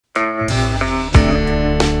What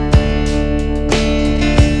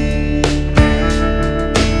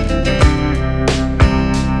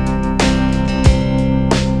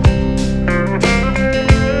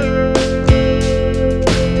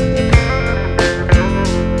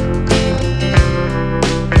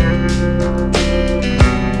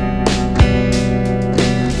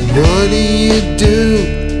do you do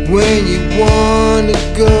when you wanna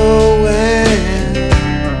go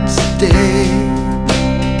and stay?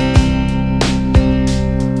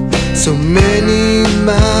 So many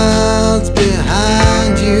miles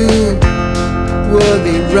behind you, were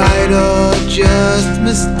they right or just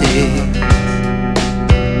mistakes?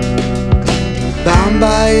 Bound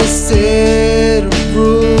by a set of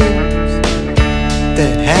rules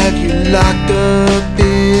that have you locked up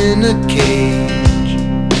in a cage.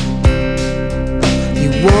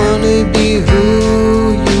 Wanna be who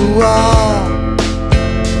you are,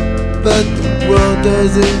 but the world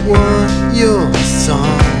doesn't want your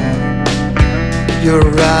song.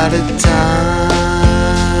 You're out of time,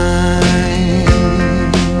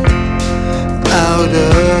 out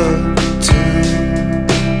of tune.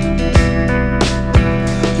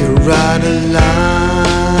 You're out of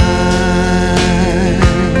line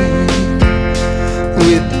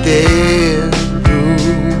with their rules.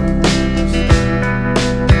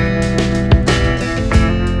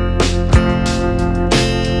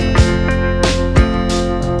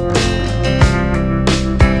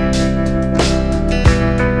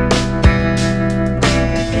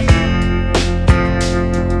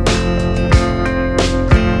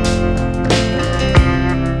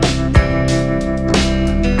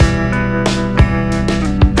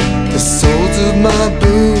 My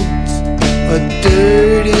boots are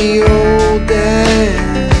dirty, old and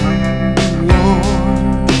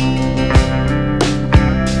worn.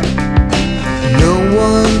 No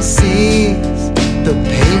one sees the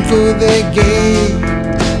pain for their gain.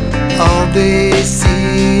 All they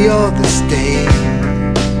see are the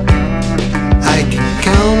stains. I can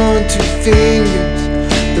count on 2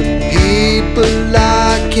 fingers the people I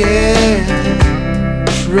can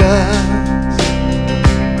trust.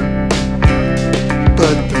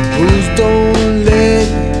 But the rules don't let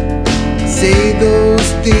me say those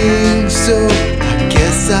things, so I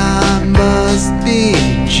guess I must be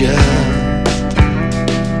just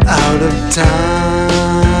out of time,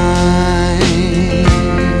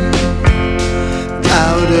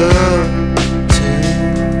 out of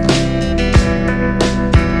tune,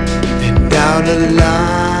 and out of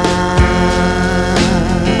line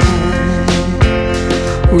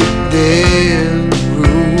with their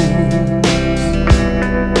rules.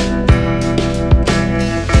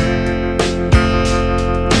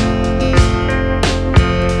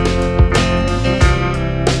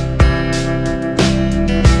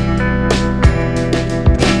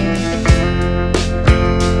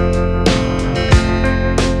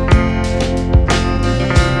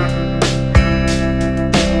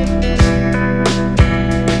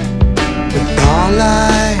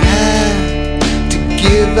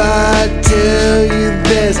 I tell you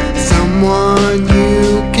there's someone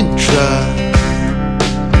you can trust.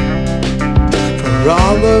 For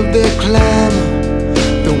all of their clamor,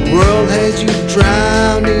 the world has you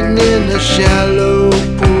drowning in a shallow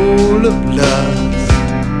pool of lust.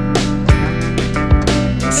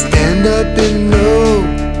 Stand up and know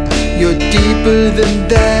you're deeper than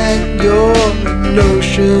that. You're an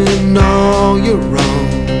ocean all your own.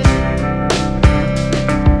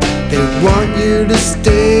 They want you to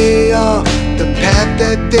stay off the path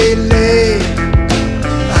that they lay.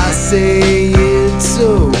 I say it's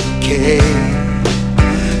okay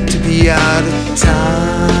to be out of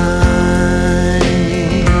time,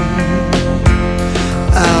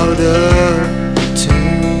 out of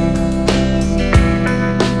tune,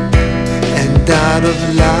 and out of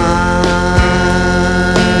line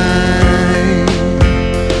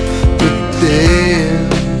with them.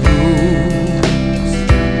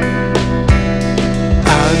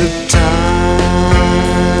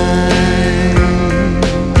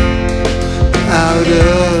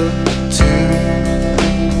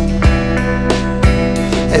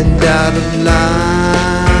 And out of line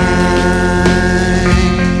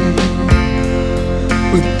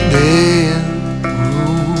with them.